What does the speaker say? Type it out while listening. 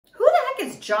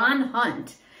John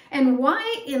Hunt? And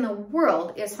why in the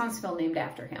world is Huntsville named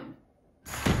after him?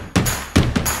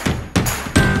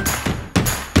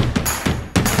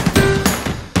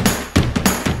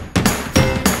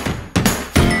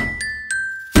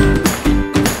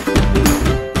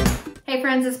 Hey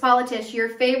friends, it's Paula Tisch, your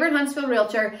favorite Huntsville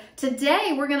realtor.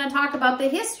 Today we're going to talk about the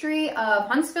history of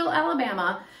Huntsville,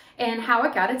 Alabama and how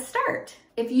it got its start.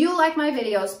 If you like my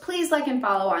videos, please like and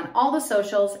follow on all the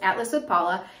socials, Atlas with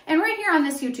Paula, and right here on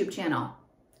this YouTube channel.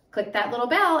 Click that little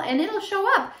bell and it'll show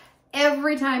up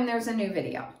every time there's a new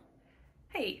video.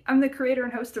 Hey, I'm the creator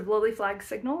and host of Lily Flagg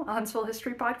Signal, a Huntsville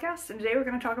History podcast, and today we're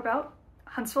going to talk about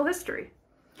Huntsville history.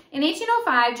 In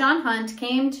 1805, John Hunt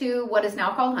came to what is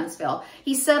now called Huntsville.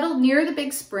 He settled near the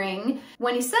Big Spring.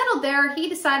 When he settled there, he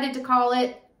decided to call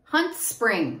it Hunt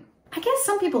Spring. I guess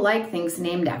some people like things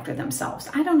named after themselves.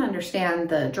 I don't understand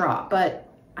the draw, but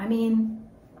I mean,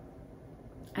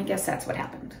 I guess that's what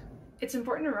happened. It's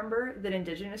important to remember that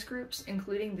indigenous groups,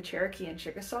 including the Cherokee and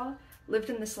Chickasaw, lived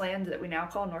in this land that we now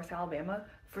call North Alabama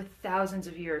for thousands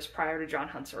of years prior to John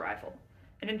Hunt's arrival.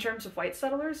 And in terms of white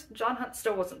settlers, John Hunt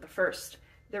still wasn't the first.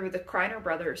 There were the Kreiner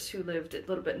brothers who lived a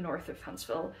little bit north of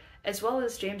Huntsville, as well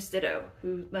as James Ditto,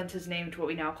 who lent his name to what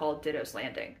we now call Ditto's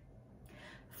Landing.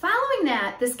 Following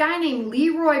that, this guy named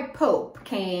Leroy Pope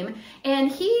came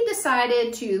and he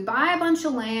decided to buy a bunch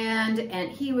of land,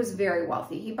 and he was very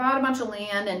wealthy. He bought a bunch of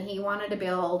land and he wanted to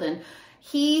build, and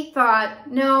he thought,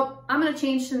 no, I'm going to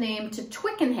change the name to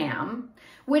Twickenham,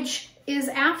 which is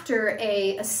after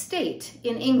a estate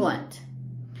in England.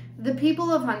 The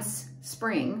people of Hunts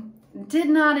Spring did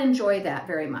not enjoy that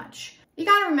very much. You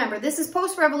got to remember, this is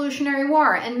post-Revolutionary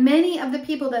War, and many of the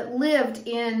people that lived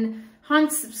in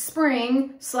Hunts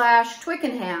Spring /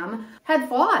 Twickenham had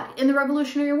fought in the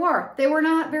Revolutionary War. They were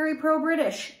not very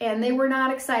pro-British, and they were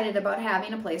not excited about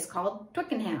having a place called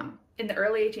Twickenham. In the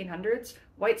early 1800s,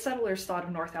 white settlers thought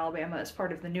of North Alabama as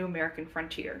part of the new American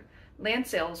frontier. Land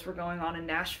sales were going on in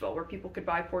Nashville, where people could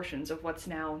buy portions of what's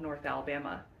now North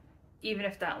Alabama, even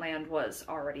if that land was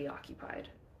already occupied.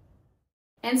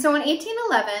 And so in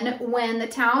 1811, when the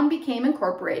town became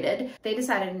incorporated, they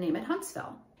decided to name it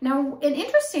Huntsville. Now, an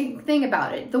interesting thing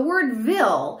about it, the word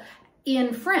ville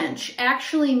in French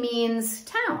actually means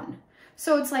town.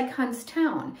 So it's like Hunt's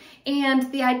Town.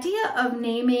 And the idea of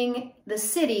naming the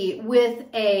city with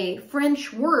a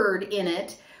French word in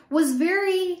it was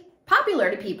very popular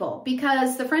to people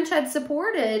because the French had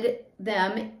supported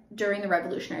them during the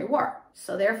Revolutionary War.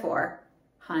 So therefore,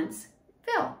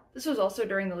 Huntsville. This was also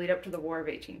during the lead up to the War of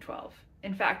 1812.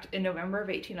 In fact, in November of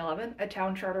 1811, a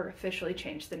town charter officially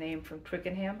changed the name from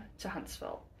Twickenham to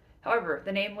Huntsville. However,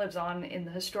 the name lives on in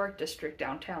the historic district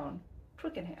downtown,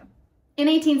 Twickenham. In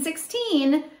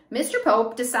 1816, Mr.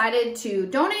 Pope decided to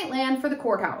donate land for the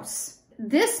courthouse.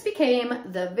 This became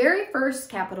the very first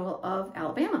capital of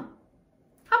Alabama.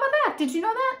 How about that? Did you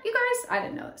know that, you guys? I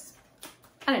didn't know this.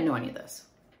 I didn't know any of this.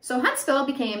 So Huntsville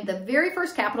became the very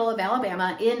first capital of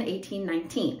Alabama in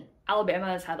 1819. Alabama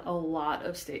has had a lot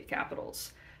of state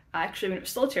capitals. Actually, when it was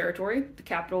still a territory, the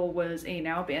capital was a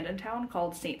now abandoned town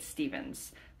called St.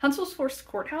 Stephen's. Huntsville's first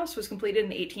courthouse was completed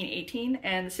in 1818,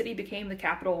 and the city became the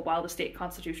capital while the state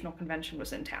constitutional convention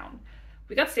was in town.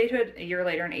 We got statehood a year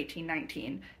later in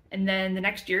 1819, and then the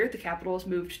next year the capital was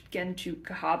moved again to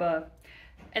Cahaba,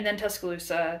 and then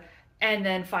Tuscaloosa, and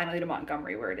then finally to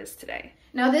Montgomery, where it is today.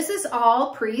 Now, this is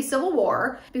all pre-Civil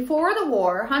War. Before the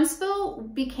war, Huntsville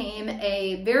became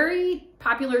a very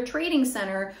popular trading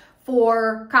center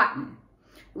for cotton.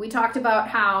 We talked about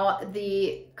how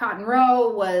the Cotton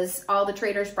Row was, all the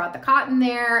traders brought the cotton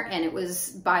there, and it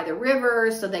was by the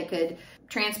river so they could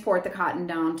transport the cotton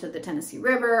down to the Tennessee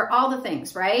River, all the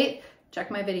things, right? Check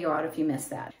my video out if you missed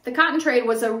that. The cotton trade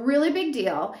was a really big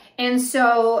deal, and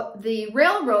so the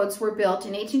railroads were built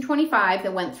in 1825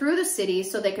 that went through the city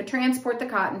so they could transport the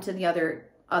cotton to the other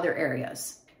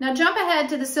areas. Now jump ahead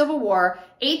to the Civil War.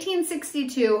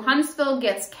 1862, Huntsville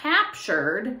gets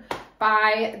captured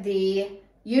by the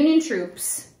Union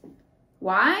troops.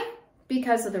 Why?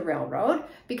 Because of the railroad.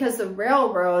 Because the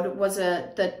railroad was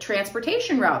the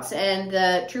transportation routes, and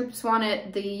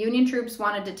the Union troops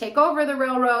wanted to take over the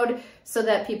railroad so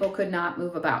that people could not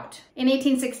move about. In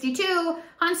 1862,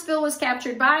 Huntsville was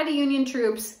captured by the Union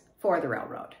troops for the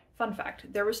railroad. Fun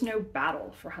fact, there was no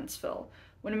battle for Huntsville.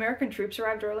 When American troops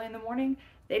arrived early in the morning,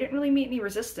 they didn't really meet any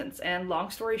resistance, and long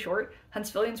story short,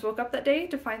 Huntsvillians woke up that day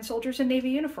to find soldiers in Navy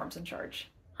uniforms in charge.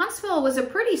 Huntsville was a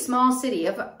pretty small city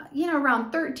of,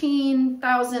 around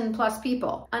 13,000 plus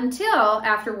people until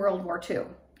after World War II,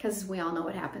 because we all know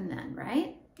what happened then,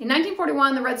 right? In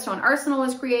 1941, the Redstone Arsenal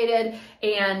was created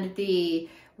and the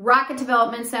Rocket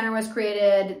Development Center was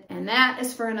created, and that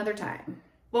is for another time.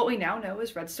 What we now know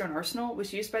as Redstone Arsenal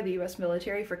was used by the US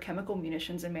military for chemical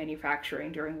munitions and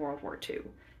manufacturing during World War II.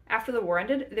 After the war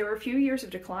ended, there were a few years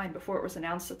of decline before it was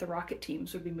announced that the rocket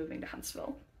teams would be moving to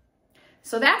Huntsville.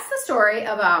 So that's the story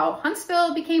of how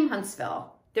Huntsville became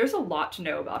Huntsville. There's a lot to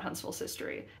know about Huntsville's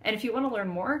history, and if you want to learn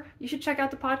more, you should check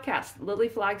out the podcast, Lily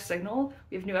Flagg Signal.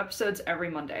 We have new episodes every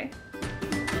Monday.